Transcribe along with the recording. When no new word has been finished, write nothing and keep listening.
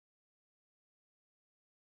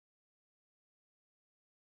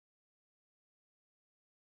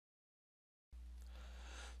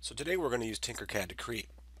So today we're going to use Tinkercad to create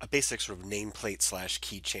a basic sort of nameplate slash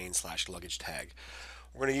keychain slash luggage tag.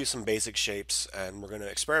 We're going to use some basic shapes and we're going to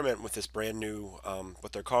experiment with this brand new,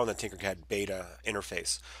 what they're calling the Tinkercad Beta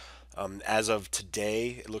interface. As of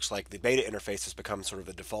today, it looks like the beta interface has become sort of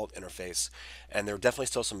the default interface, and there are definitely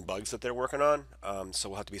still some bugs that they're working on, so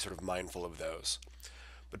we'll have to be sort of mindful of those.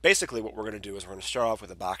 But basically what we're going to do is we're going to start off with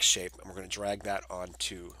a box shape and we're going to drag that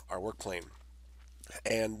onto our work plane.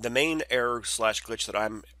 And the main error slash glitch that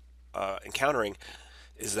I'm encountering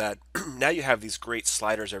is that now you have these great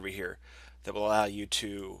sliders over here that will allow you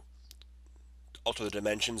to alter the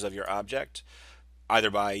dimensions of your object, either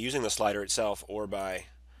by using the slider itself or by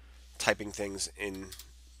typing things in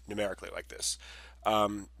numerically like this.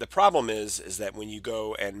 The problem is that when you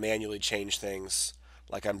go and manually change things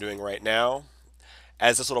like I'm doing right now,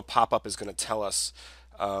 as this little pop-up is going to tell us,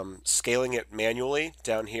 scaling it manually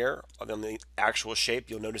down here on the actual shape,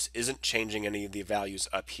 you'll notice isn't changing any of the values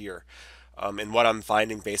up here. And what I'm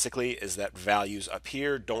finding basically is that values up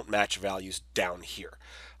here don't match values down here.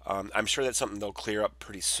 I'm sure that's something they'll clear up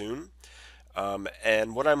pretty soon.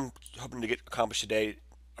 And what I'm hoping to get accomplished today,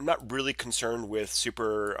 I'm not really concerned with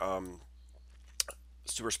super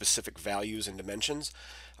specific values and dimensions.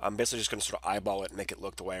 I'm basically just going to sort of eyeball it and make it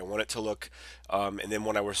look the way I want it to look. And then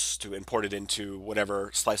when I was to import it into whatever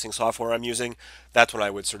slicing software I'm using, that's when I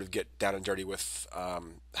would sort of get down and dirty with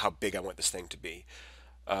how big I want this thing to be.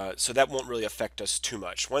 So that won't really affect us too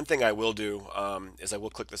much. One thing I will do is I will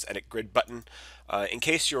click this Edit Grid button. In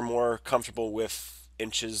case you're more comfortable with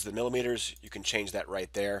inches than millimeters, you can change that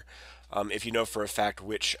right there. If you know for a fact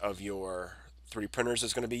which of your 3D printers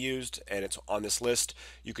is going to be used and it's on this list,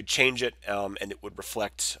 you could change it and it would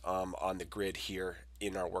reflect on the grid here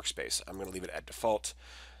in our workspace. I'm going to leave it at default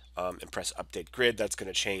and press Update Grid. That's going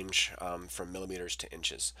to change from millimeters to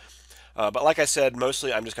inches. But like I said,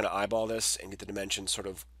 mostly I'm just going to eyeball this and get the dimensions sort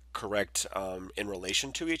of correct in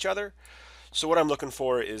relation to each other. So what I'm looking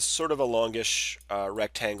for is sort of a longish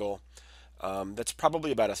rectangle that's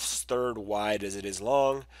probably about a third wide as it is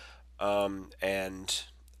long, and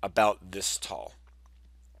about this tall.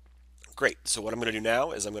 Great. So what I'm going to do now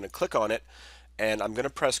is I'm going to click on it and I'm going to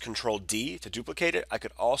press Control D to duplicate it. I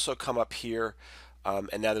could also come up here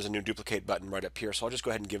and now there's a new duplicate button right up here. So I'll just go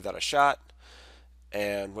ahead and give that a shot.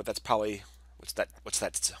 And what that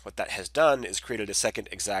has done is created a second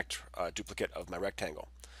exact duplicate of my rectangle.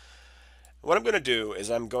 What I'm going to do is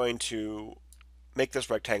I'm going to make this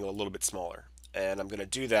rectangle a little bit smaller, and I'm going to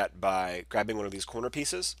do that by grabbing one of these corner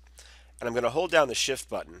pieces, and I'm going to hold down the Shift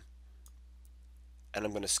button, and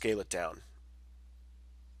I'm going to scale it down.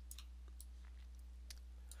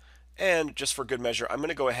 And just for good measure, I'm going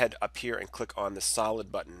to go ahead up here and click on the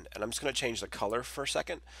solid button, and I'm just going to change the color for a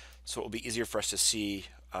second so it will be easier for us to see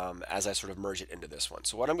as I sort of merge it into this one.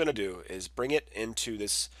 So what I'm going to do is bring it into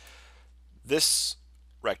this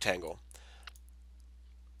rectangle,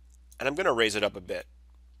 and I'm going to raise it up a bit.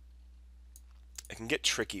 It can get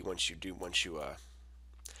tricky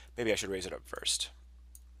maybe I should raise it up first.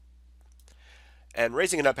 And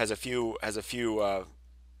raising it up has a few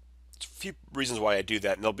reasons why I do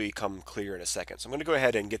that, and they'll become clear in a second. So I'm going to go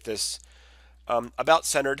ahead and get this about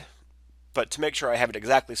centered, but to make sure I have it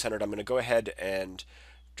exactly centered, I'm going to go ahead and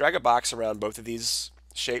drag a box around both of these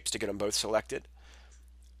shapes to get them both selected.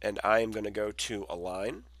 And I am going to go to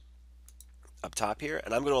Align up top here,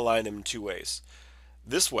 and I'm going to align them in two ways.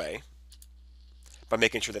 This way, by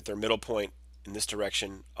making sure that their middle point in this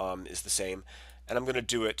direction is the same, and I'm going to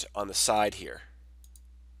do it on the side here.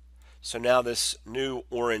 So now this new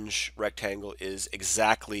orange rectangle is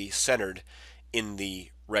exactly centered in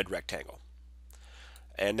the red rectangle.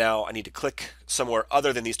 And now I need to click somewhere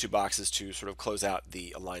other than these two boxes to sort of close out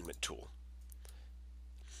the alignment tool.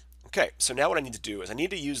 Okay, so now what I need to do is I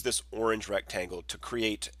need to use this orange rectangle to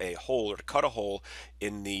create a hole or to cut a hole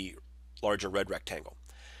in the larger red rectangle.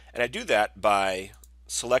 And I do that by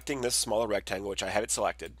selecting this smaller rectangle, which I have it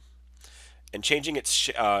selected, and changing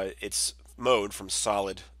its mode from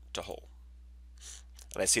solid to hole.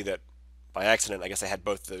 And I see that by accident, I guess I had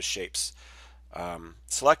both those shapes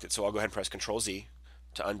selected. So I'll go ahead and press Control Z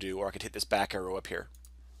to undo, or I could hit this back arrow up here.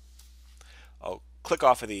 I'll click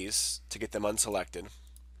off of these to get them unselected,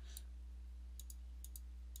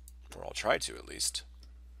 or I'll try to at least.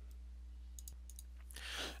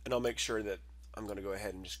 And I'll make sure that I'm going to go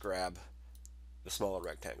ahead and just grab the smaller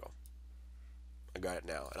rectangle. I got it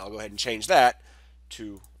now, and I'll go ahead and change that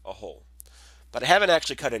to a hole. But I haven't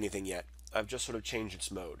actually cut anything yet. I've just sort of changed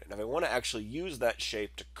its mode. And if I want to actually use that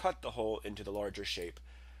shape to cut the hole into the larger shape,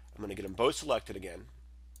 I'm going to get them both selected again,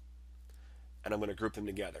 and I'm going to group them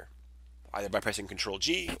together, either by pressing Control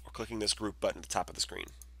G or clicking this group button at the top of the screen.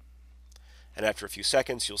 And after a few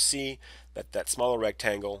seconds, you'll see that that smaller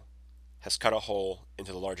rectangle has cut a hole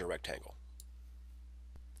into the larger rectangle.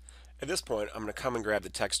 At this point, I'm going to come and grab the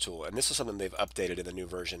text tool, and this is something they've updated in the new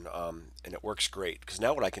version, and it works great, because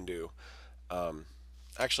now what I can do,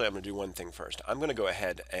 actually I'm going to do one thing first. I'm going to go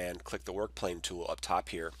ahead and click the work plane tool up top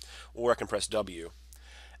here, or I can press W,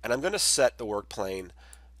 and I'm going to set the work plane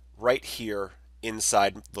right here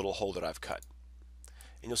inside the little hole that I've cut.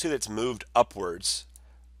 And you'll see that it's moved upwards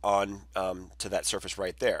on to that surface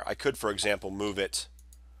right there. I could, for example, move it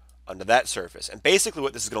onto that surface. And basically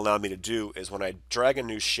what this is going to allow me to do is when I drag a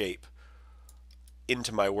new shape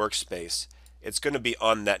into my workspace, it's going to be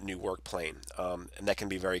on that new work plane, and that can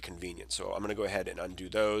be very convenient. So I'm going to go ahead and undo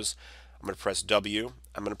those. I'm going to press W.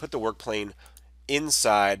 I'm going to put the work plane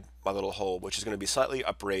inside my little hole, which is going to be slightly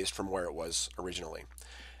upraised from where it was originally.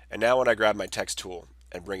 And now when I grab my text tool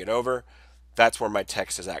and bring it over, that's where my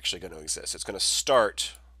text is actually going to exist. It's going to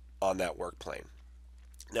start on that work plane.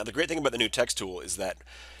 Now the great thing about the new text tool is that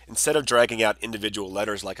instead of dragging out individual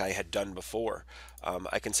letters like I had done before,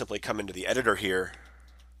 I can simply come into the editor here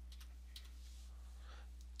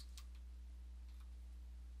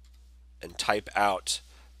and type out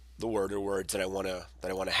the word or words that I want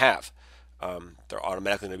to have. They're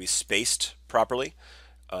automatically going to be spaced properly.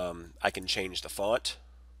 I can change the font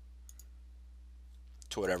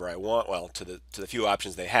to whatever I want, well, to the few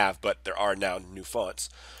options they have, but there are now new fonts.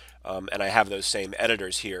 And I have those same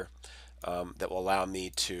editors here that will allow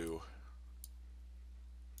me to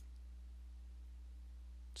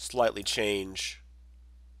slightly change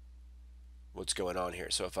what's going on here.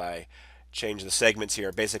 So if I change the segments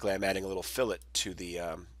here, basically I'm adding a little fillet to the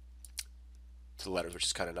letters, which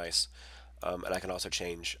is kind of nice. And I can also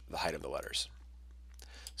change the height of the letters.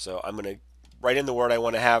 So I'm going to write in the word I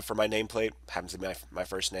want to have for my nameplate. Happens to be my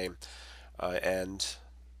first name, and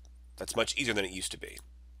that's much easier than it used to be.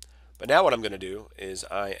 But now what I'm going to do is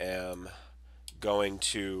I am going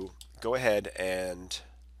to go ahead and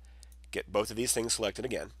get both of these things selected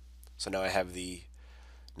again. So now I have the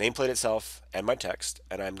nameplate itself and my text,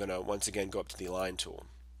 and I'm going to once again go up to the align tool.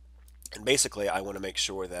 And basically I want to make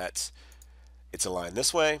sure that it's aligned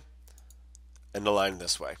this way and aligned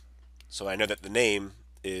this way. So I know that the name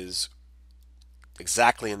is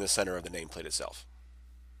exactly in the center of the nameplate itself.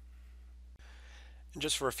 And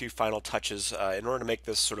just for a few final touches, in order to make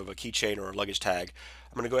this sort of a keychain or a luggage tag,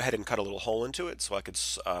 I'm going to go ahead and cut a little hole into it so I could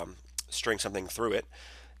string something through it.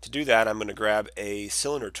 To do that, I'm going to grab a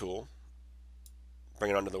cylinder tool, bring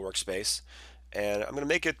it onto the workspace, and I'm going to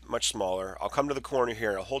make it much smaller. I'll come to the corner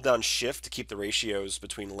here and I'll hold down Shift to keep the ratios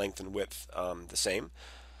between length and width the same.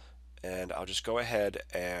 And I'll just go ahead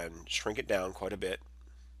and shrink it down quite a bit.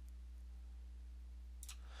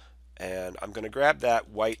 And I'm going to grab that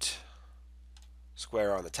white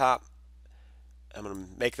square on the top. I'm going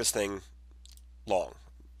to make this thing long.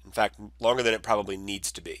 In fact, longer than it probably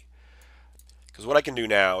needs to be. Because what I can do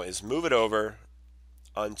now is move it over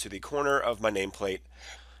onto the corner of my nameplate.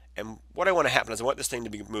 And what I want to happen is I want this thing to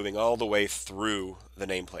be moving all the way through the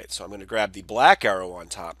nameplate. So I'm going to grab the black arrow on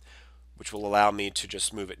top, which will allow me to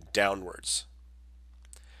just move it downwards.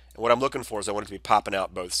 And what I'm looking for is I want it to be popping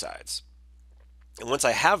out both sides. And once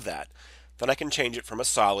I have that, then I can change it from a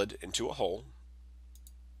solid into a hole.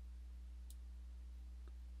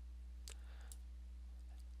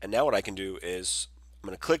 And now what I can do is I'm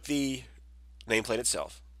going to click the nameplate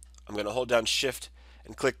itself. I'm going to hold down Shift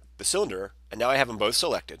and click the cylinder, and now I have them both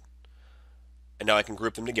selected. And now I can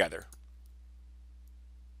group them together.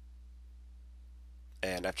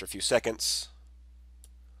 And after a few seconds,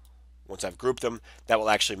 once I've grouped them, that will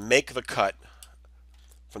actually make the cut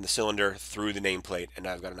from the cylinder through the nameplate, and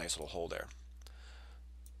now I've got a nice little hole there.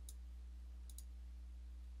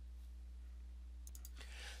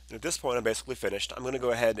 And at this point, I'm basically finished. I'm going to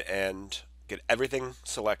go ahead and get everything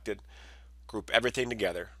selected, group everything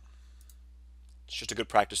together. It's just a good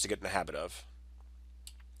practice to get in the habit of.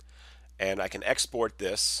 And I can export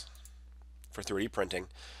this for 3D printing.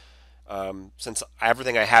 Since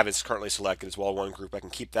everything I have is currently selected as well one group, I can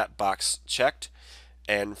keep that box checked.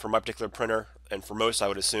 And for my particular printer, and for most I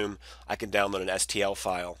would assume, I can download an STL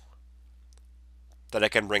file that I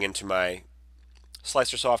can bring into my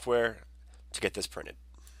slicer software to get this printed.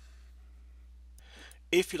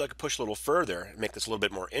 If you'd like to push a little further and make this a little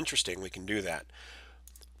bit more interesting, we can do that.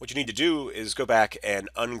 What you need to do is go back and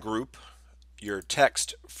ungroup your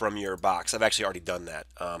text from your box. I've actually already done that.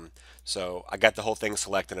 So I got the whole thing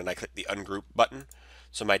selected and I clicked the ungroup button.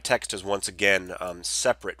 So my text is once again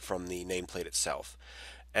separate from the nameplate itself.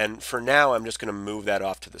 And for now, I'm just going to move that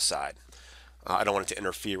off to the side. I don't want it to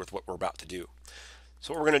interfere with what we're about to do.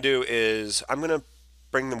 So what we're going to do is I'm going to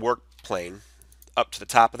bring the work plane up to the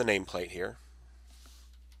top of the nameplate here.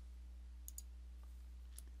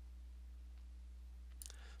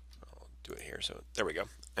 do it here. So there we go.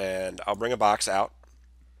 And I'll bring a box out.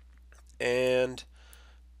 And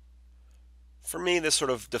for me, this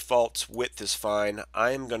sort of default width is fine.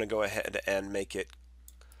 I'm going to go ahead and make it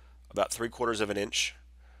about 3/4 of an inch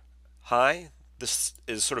high. This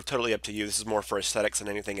is sort of totally up to you. This is more for aesthetics than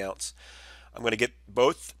anything else. I'm going to get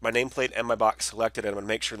both my nameplate and my box selected, and I'm going to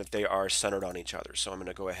make sure that they are centered on each other. So I'm going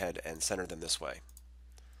to go ahead and center them this way.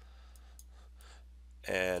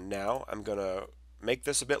 And now I'm going to make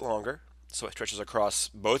this a bit longer so it stretches across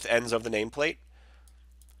both ends of the nameplate.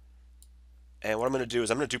 And what I'm going to do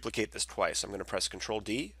is I'm going to duplicate this twice. I'm going to press Control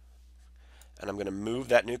D, and I'm going to move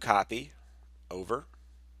that new copy over.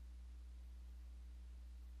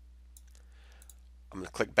 I'm going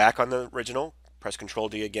to click back on the original, press Control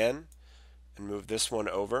D again, and move this one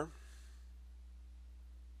over.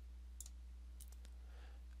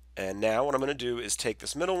 And now what I'm going to do is take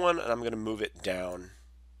this middle one and I'm going to move it down.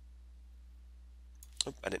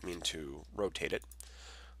 Oh, I didn't mean to rotate it.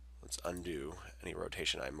 Let's undo any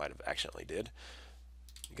rotation I might have accidentally did.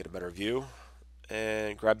 Get a better view.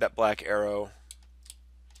 And grab that black arrow.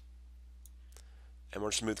 And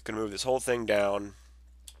we're just going to move this whole thing down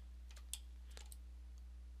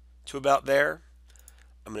to about there.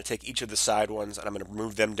 I'm going to take each of the side ones and I'm going to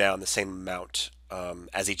move them down the same amount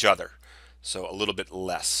as each other. So a little bit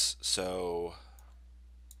less. So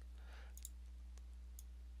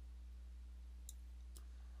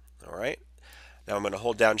all right. Now I'm going to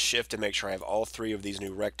hold down Shift to make sure I have all three of these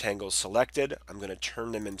new rectangles selected. I'm going to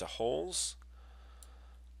turn them into holes.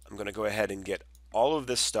 I'm going to go ahead and get all of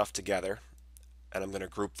this stuff together, and I'm going to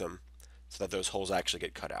group them so that those holes actually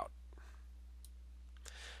get cut out.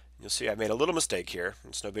 You'll see I made a little mistake here.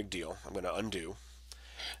 It's no big deal. I'm going to undo.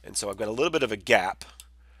 And so I've got a little bit of a gap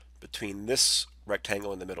between this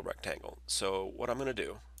rectangle and the middle rectangle. So what I'm going to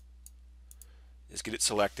do is get it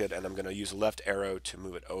selected, and I'm going to use the left arrow to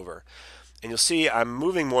move it over. And you'll see I'm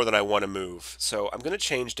moving more than I want to move. So I'm going to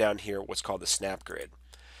change down here what's called the snap grid.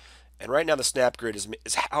 And right now the snap grid is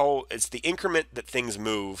how it's the increment that things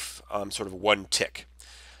move, sort of one tick.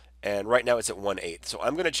 And right now it's at 1/8. So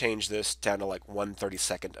I'm going to change this down to like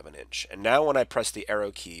 1/32 of an inch. And now when I press the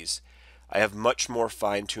arrow keys, I have much more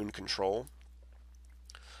fine-tuned control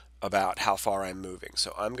about how far I'm moving.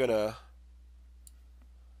 So I'm gonna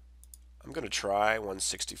try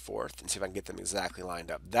 1/64 and see if I can get them exactly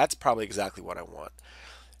lined up. That's probably exactly what I want.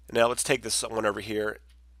 Now let's take this one over here,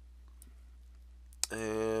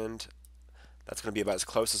 and that's going to be about as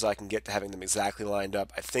close as I can get to having them exactly lined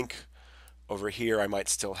up. I think over here I might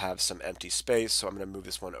still have some empty space, so I'm going to move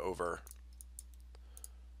this one over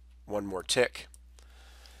one more tick.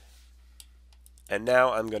 And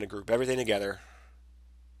now I'm going to group everything together.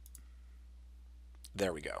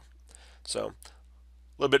 There we go. So a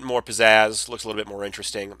little bit more pizzazz, looks a little bit more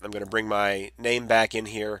interesting. I'm going to bring my name back in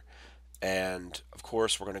here, and of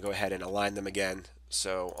course we're going to go ahead and align them again.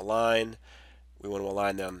 So align, we want to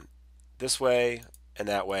align them this way and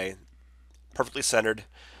that way, perfectly centered.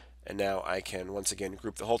 And now I can once again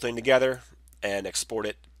group the whole thing together and export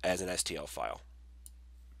it as an STL file.